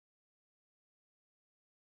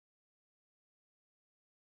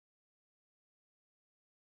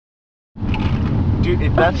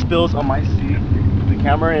if that spills on my seat, the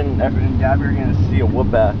camera and Gabby are gonna see a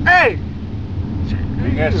whoop ass. Hey!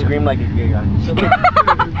 You're gonna scream like a gay guy.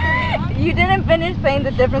 You didn't finish saying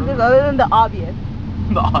the differences other than the obvious.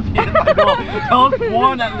 The obvious. Tell us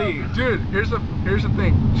one at least. Dude, here's the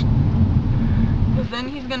thing. Because then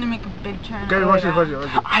he's gonna make a big turn. Gabby, watch this.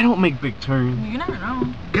 I don't make big turns. You never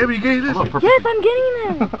know. Gabby, you getting this? Yes, I'm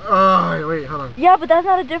getting it. Oh, wait, hold on. Yeah, but that's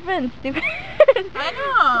not a difference, stupid. I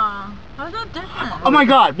know. How's that different? Oh my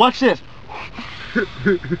god, watch this.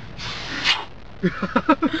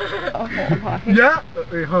 Yeah?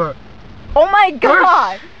 Wait, hold on. Oh my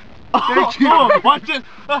god. Thank you. Watch this.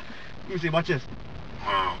 Let me see, watch this.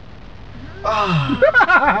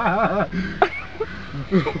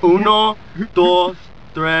 Uno, dos,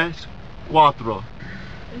 tres, cuatro.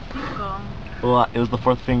 Well, it was the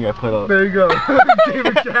fourth finger I put up. There you go.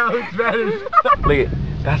 David Challenge Spanish. Look at,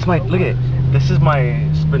 that's my, look at, this is my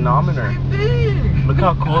speedometer. Look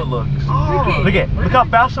how cool it looks. Oh. Look how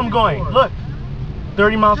fast I'm going. Look,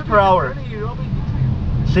 30 miles per hour.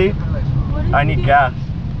 See? I need gas.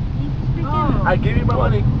 I give you my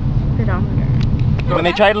money. Speedometer. When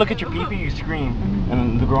they try to look at your pee-pee, you scream,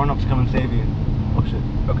 and the grown-ups come and save you. Oh shit.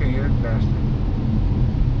 Okay, you're nasty.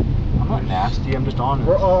 I'm not nasty, I'm just honest.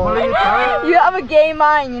 We're all You have a gay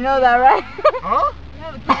mind, you know that, right? Huh? You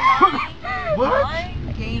have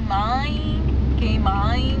a gay mind? Gay mind? Gay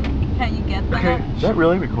mind? Can you get that? Okay. Is that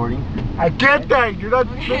really recording? I get that. You're not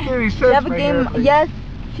making any sense. You have a right gay here. mind. Yes,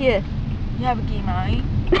 she is. You have a gay mind?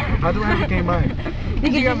 How do I have a gay mind?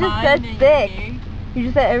 Because you Your just mind said and you're sick. gay? You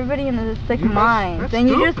just said everybody in a sick You must- mind. that's And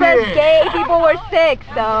you just said stupid. gay people were sick,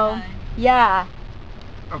 so yeah.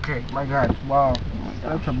 Okay, my God. Wow.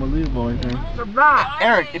 That's unbelievable, I think. I'm not.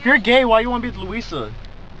 Eric, if you're gay, why you want to be with Louisa?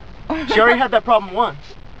 She already had that problem once.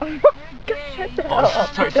 Gay. Oh,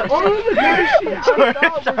 sorry. Oh,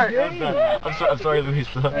 I'm sorry,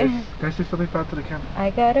 Louisa. Can I say something fast to the camera?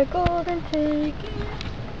 I got a golden ticket.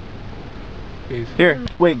 Here,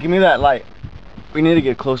 wait, give me that light. We need to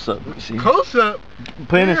get close up. Let me see. Close up.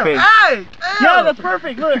 Put it in his face. Hey! Yeah, that's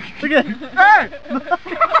perfect. Look at it. Hey!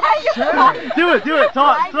 Do it.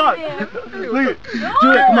 Talk. Look at do it.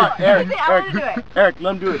 Come on, Eric. I wanna do it. Eric,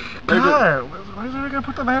 let him do it. Let him do it. God, why is I gonna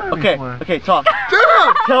put the light on me for? Okay, talk. Dude!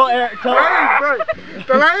 Tell Eric. The light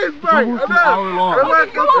is bright. It's almost an hour long. I don't want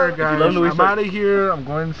to go there, guys. love Louisa. I'm out of here. I'm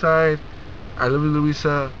going inside. I love you,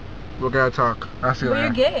 Louisa. We're gonna talk. I'll see you Well, you're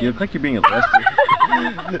later. gay. You look like you're being arrested.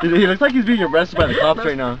 He looks like he's being arrested by the cops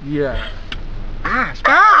right now. Yeah. Ah,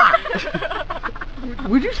 stop!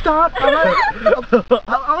 Would you stop? I want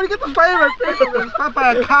to get the fire in my face. It's not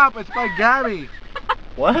by a cop. It's by Gabby.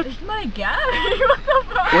 What? It's my guy. What the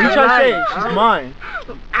fuck? What are you trying to say? She's mine.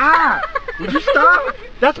 Ah! Would you stop?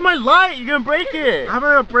 That's my light. You're gonna break it. I'm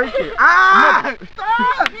gonna break it. Ah!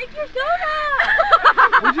 Stop! Make your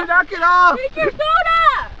soda. Would you knock it off? Make your soda.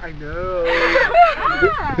 I know.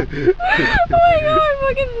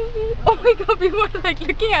 Oh my god, people are like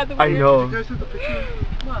looking at the I know. You guys have the picture?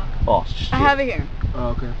 Oh shit. I have it here. Oh,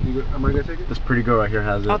 okay. Am I gonna take it? This pretty girl right here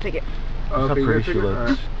has it. I'll take it. Oh, Look how okay, you pretty guys she take it?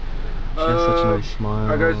 looks. She has such a nice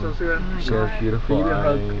smile. I guys don't see that? She has beautiful You need a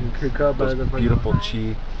hug. eyes. Kick up, Those but I beautiful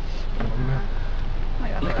cheeks.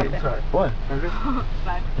 What?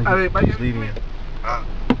 He's leaving.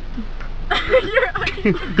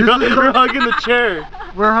 You're hugging the chair.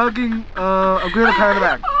 We're hugging. I'm gonna pat on the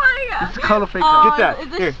back. Oh my god. It's color fake. Get that.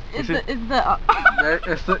 Is Here.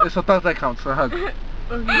 It's a thought that counts. So hug.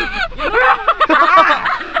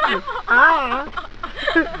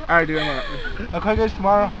 Alright, dude. I'll call you guys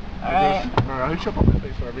tomorrow. Alright. I'll hit you up on my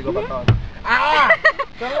face whenever we go back on. Ah!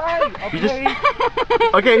 The light. You Okay.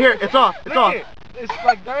 Okay, here. It's off. It's off. Look it. It's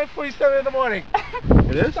like 9:47 in the morning.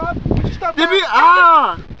 It is? Stop. Would you stop? Give me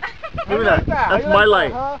that? Give me How that. you like How That's you my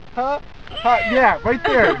like light. that, Huh? Yeah, right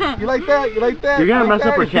there. You like that? You like that? You're gonna You like mess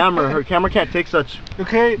up that? her camera. Her camera can't take such.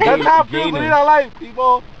 Okay, that's how people gayness. need our life,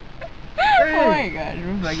 people. Oh my god.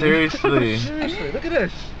 Seriously. Seriously, look at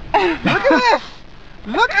this. Look at this.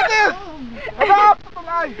 Look at this. Enough of the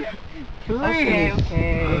light. Please.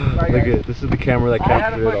 Okay. Look at this is the camera that I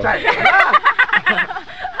had a captured good it time.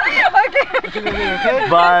 Okay.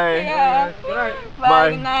 Bye. Yeah. Good night. Bye.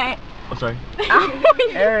 Good night. Oh, sorry.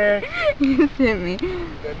 Eric. You just hit me.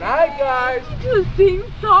 Good night, guys. The same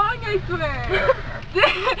song, I swear.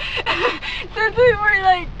 Since we were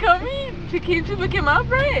like coming to came to pick him up,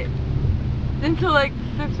 right? Until like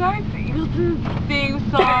 6 hours, it was the same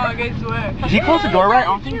song, I swear. Did he close the door right? I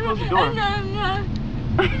don't think he closed the door. No.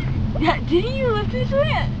 Yeah, didn't you listen to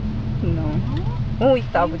it? No. When we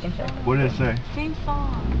stop, we can check. What did it say? Same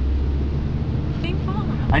song. Same song.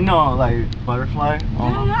 I know, like butterfly.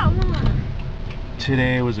 Yeah, that one.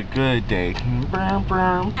 Today was a good day. I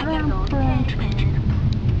gotta go.